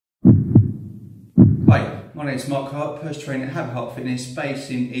My name is Mark Hart, personal trainer at Habit Heart Fitness, based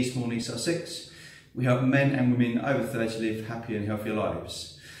in East Morley, Sussex. We help men and women over 30 live happier and healthier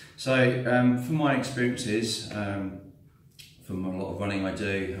lives. So, from my experiences, from a lot of running I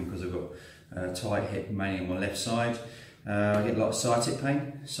do, because I've got a tight hip mainly on my left side, I get a lot of sciatic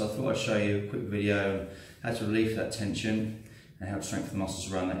pain. So I thought I'd show you a quick video on how to relieve that tension and how to strengthen the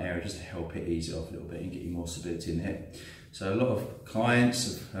muscles around that area just to help it ease it off a little bit and get you more stability in the hip. So a lot of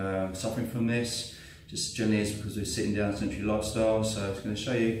clients are suffering from this. Just generally is because we're sitting down sedentary lifestyle. So I'm going to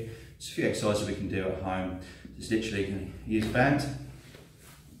show you just a few exercises we can do at home. Just literally going to use a band.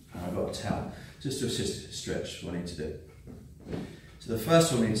 And I've got a towel just to assist stretch what I need to do. So the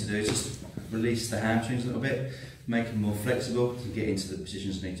first one I need to do is just release the hamstrings a little bit, make them more flexible to get into the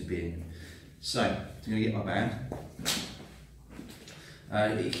positions I need to be in. So I'm going to get my band.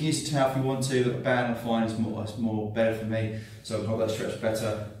 You can use a towel if you want to, but a band I find is more better for me. So I can hold that stretch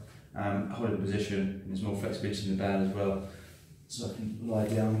better. Hold it in position, and there's more flexibility in the band as well, so I can lie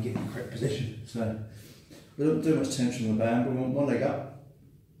down and get in the correct position. So we don't do much tension on the band, but we want one leg up,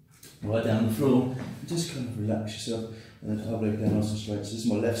 lie down on the floor, and just kind of relax yourself, and then other leg down nice and straight. So this is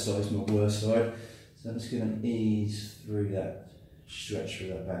my left side, it's my worst side, so I'm just going to ease through that, stretch through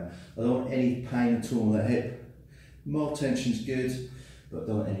that band. I don't want any pain at all on that hip. Mild tension is good, but I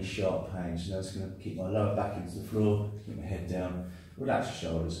don't want any sharp pain, so now I'm just going to keep my lower back into the floor, keep my head down. Relax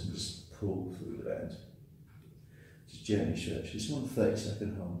your shoulders and just pull through the band. Just gently stretch. Just want a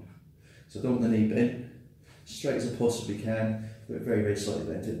 30-second hold. So I don't want the knee bent, straight as I possibly can, but very, very slightly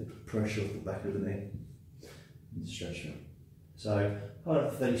bent to pressure off the back of the knee. And stretch it. So hold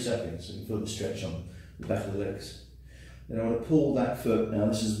it for 30 seconds so you can feel the stretch on the back of the legs. Then I want to pull that foot. Now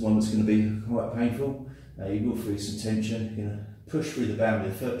this is one that's going to be quite painful. You will feel some tension. You're going to push through the band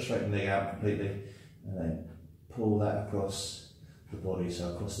with the foot, straighten the leg out completely, and then pull that across the body,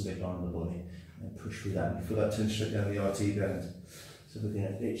 so across the midline of the body, and push through that, and you feel that tension straight down the IT band. So we're going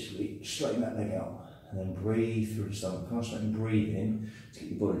to literally straighten that leg out, and then breathe through the stomach. Concentrate and breathe in to get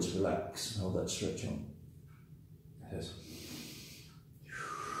your body to relax and hold that stretch on. Yes.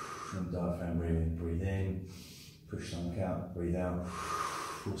 From diaphragm, breathe in, push stomach out, breathe out,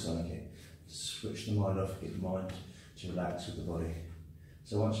 pull stomach in. Switch the mind off, get the mind to relax with the body.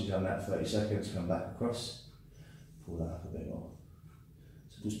 So once you've done that 30 seconds, come back across, pull that up a bit more.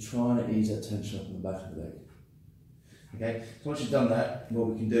 Just trying to ease that tension up in the back of the leg. Okay, so once you've done that, what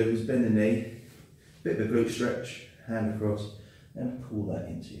we can do is bend the knee, bit of a glute stretch, hand across, and pull that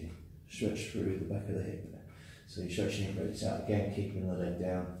into you. Stretch through the back of the hip. So you stretch your knee glutes out again, keeping the leg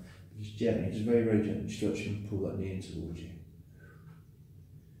down. Just gently, just very, very gently stretch and pull that knee in towards you.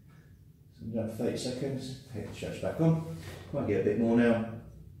 So we've done 30 seconds, take the stretch back on. Might get a bit more now,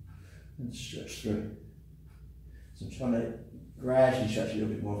 and stretch through. So I'm trying to gradually stretch a little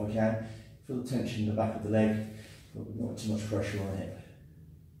bit more if I can. Feel the tension in the back of the leg, but not too much pressure on the hip.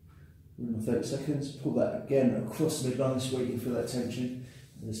 Within 30 seconds, pull that again across the midline so you can feel that tension,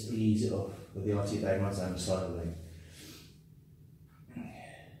 and just ease it off with the IT band runs down the side of the leg. And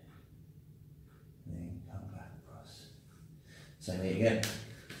then come back across. Same thing again.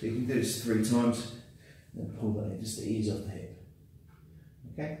 So you can do this 3 times, and then pull that in just to ease off the hip.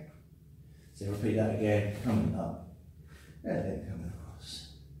 Okay? So repeat that again, coming up. And then coming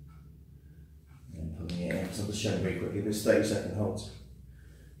across. And then pulling it in. So I'm just showing very quickly, this 30-second hold.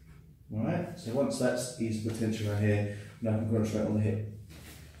 Alright, so once that's eased the tension right here, now I can concentrate on the hip.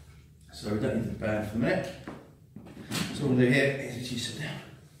 So we don't need the band for a minute. So what we'll do here is you sit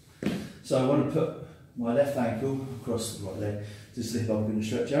down. So I want to put my left ankle across the right leg, just the hip I'm going to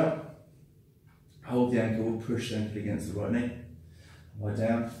stretch out. Hold the ankle, push the ankle against the right knee. Lie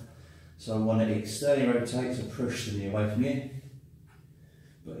down. So I want to externally rotate, so push the knee away from you,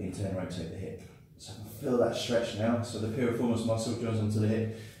 but internally rotate the hip. So I can feel that stretch now. So the piriformis muscle joins onto the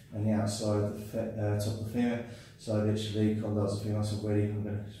hip and the outside of the top of the femur. So I literally condyles the femur muscle already. I'm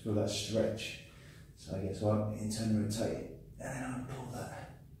going to feel that stretch. So I get so I internally rotate it, and then I pull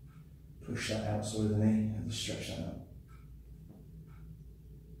that, push that outside of the knee, and stretch that out.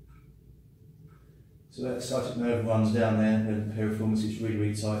 So that sciatic nerve runs down there, and the piriformis is really,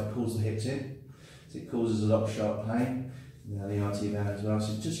 really tight, pulls the hips in, so it causes a lot of sharp pain. Now the IT band as well,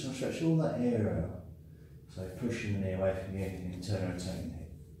 so just try to stretch all that area out. So pushing the knee away from you and turn rotating the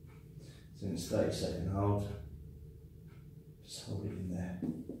hip. So in this 30-second hold, just hold it in there.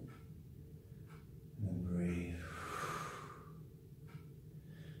 And then breathe.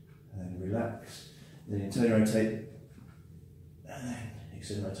 And then relax. And then internally rotate, and then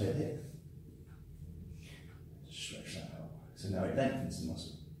externally rotate the hip. Stretch that out. So now it lengthens the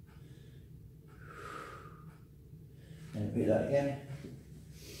muscle. And repeat that again.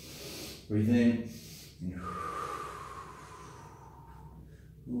 Breathe in,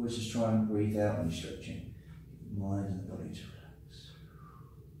 Always just try and breathe out when you're stretching. Mind and the body to relax.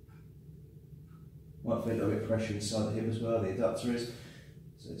 Might feel a little bit of pressure inside the hip as well, the adductor is.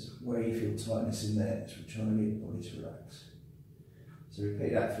 So it's where you feel tightness in there, so we're trying to get the body to relax. So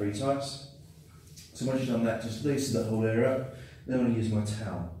repeat that 3 times. So once you've done that, just loosen that whole area up. Then I'm going to use my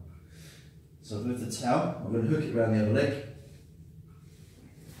towel. So with the towel, I'm going to hook it around the other leg.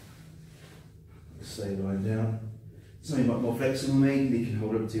 Stay lying down. Something a bit more flexible for me, you can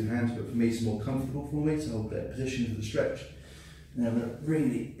hold up with 2 hands, but for me it's more comfortable for me to hold that position for the stretch. And I'm going to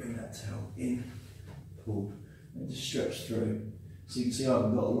really bring that towel in, pull, and just stretch through. So you can see I've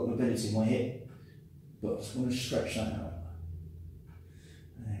got a lot of mobility in my hip, but I just want to stretch that out.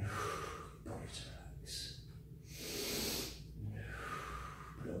 And then, body to relax.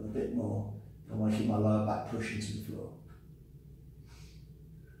 Put it on a bit more. I want to keep my lower back pushing to the floor.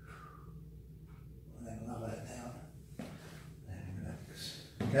 And then lower it down.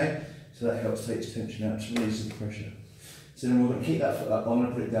 Okay, so that helps take the tension out, just release the pressure. So then we're going to keep that foot up. I'm going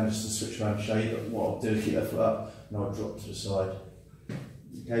to put it down just to switch around and show you, but what I'll do is keep that foot up and I'll drop to the side.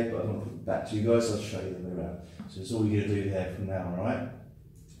 Okay, but I'm going to put it back to you guys, so I'll show you the way around. So it's all you're going to do there from now on, alright?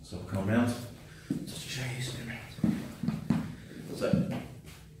 So I'll come around, just to show you something around. So,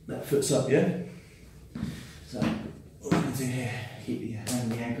 that foot's up, yeah? So, what we're going to do here, keep your hand on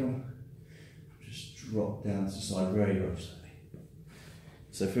the ankle, just drop down to the side very, very slowly.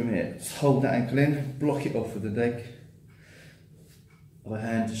 So from here, just hold that ankle in, block it off with the leg. Other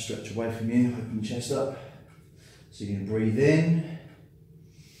hand to stretch away from you, open your chest up. So you're going to breathe in.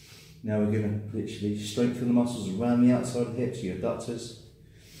 Now we're going to literally strengthen the muscles around the outside of the hips, your adductors.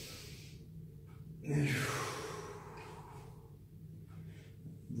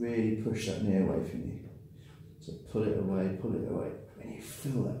 Really push that knee away from you. So pull it away, and you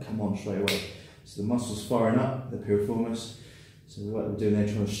feel that come on straight away. So the muscles firing up, the piriformis. So what we're doing there,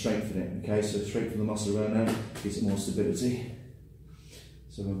 trying to strengthen it, okay? So strengthen the muscle around there, gives it more stability.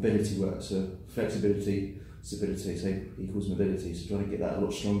 So mobility works, so flexibility, stability, so equals mobility. So trying to get that a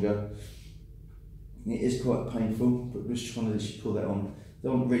lot stronger. It is quite painful, but we're just trying to literally pull that on.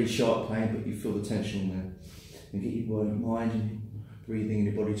 Don't want really sharp pain, but you feel the tension on there. And get your mind and breathing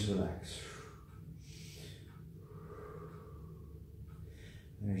in your body to relax.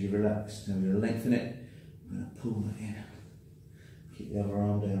 And as you relax, then we're going to lengthen it, we're going to pull that in. Keep the other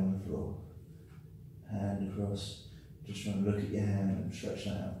arm down on the floor. Hand across. Just trying to look at your hand and stretch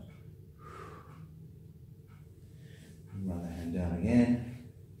that out. And run the hand down again.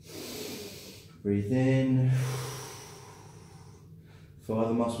 Breathe in. Fire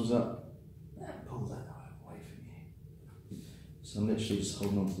the muscles up. And pull that away from you. So I'm literally just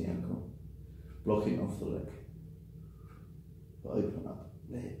holding on to the ankle. Blocking off the leg. But open up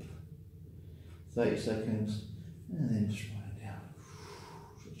the hip. 30 seconds. And then just run it down.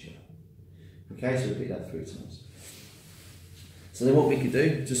 Okay, so repeat that 3 times. So then what we could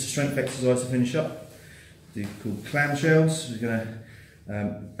do, just a strength exercise to finish up, do called clamshells. We're going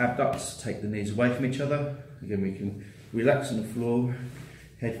to abduct, take the knees away from each other. Again, we can relax on the floor,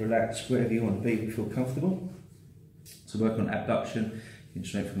 head relaxed, wherever you want to be, we feel comfortable. So work on abduction, you can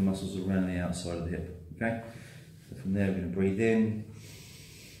strengthen the muscles around the outside of the hip. Okay, so from there we're going to breathe in,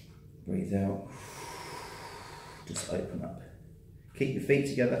 breathe out, just open up. Keep your feet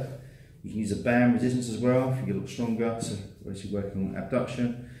together. You can use a band resistance as well if you get a little stronger. So we're actually working on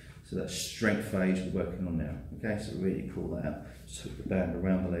abduction. So that strength phase we're working on now. Okay, so really pull that out. Just hook the band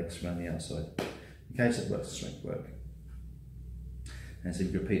around the legs, around the outside. Okay, so it works the strength work. And so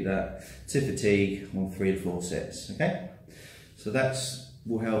you repeat that to fatigue on 3 to 4 sets. Okay, so that's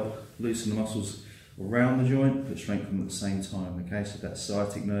will help loosen the muscles around the joint, but strengthen them at the same time. Okay, so that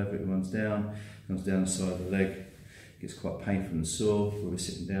sciatic nerve, it runs down the side of the leg. Gets quite painful and sore where we're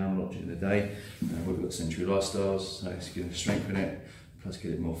sitting down a lot during the day. We've got sedentary lifestyles, so it's going to strengthen it, plus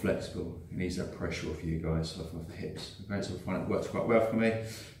get it more flexible. It needs that pressure off you guys, off the hips. Okay, so I find it works quite well for me.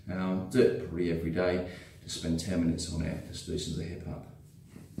 Do it probably every day. Just spend 10 minutes on it, just loosens the hip up.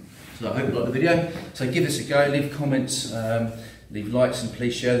 So I hope you like the video. So give this a go, leave comments, leave likes, and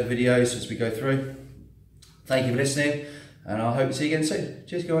please share the videos as we go through. Thank you for listening, and I hope to see you again soon.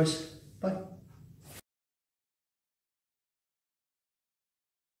 Cheers guys, bye.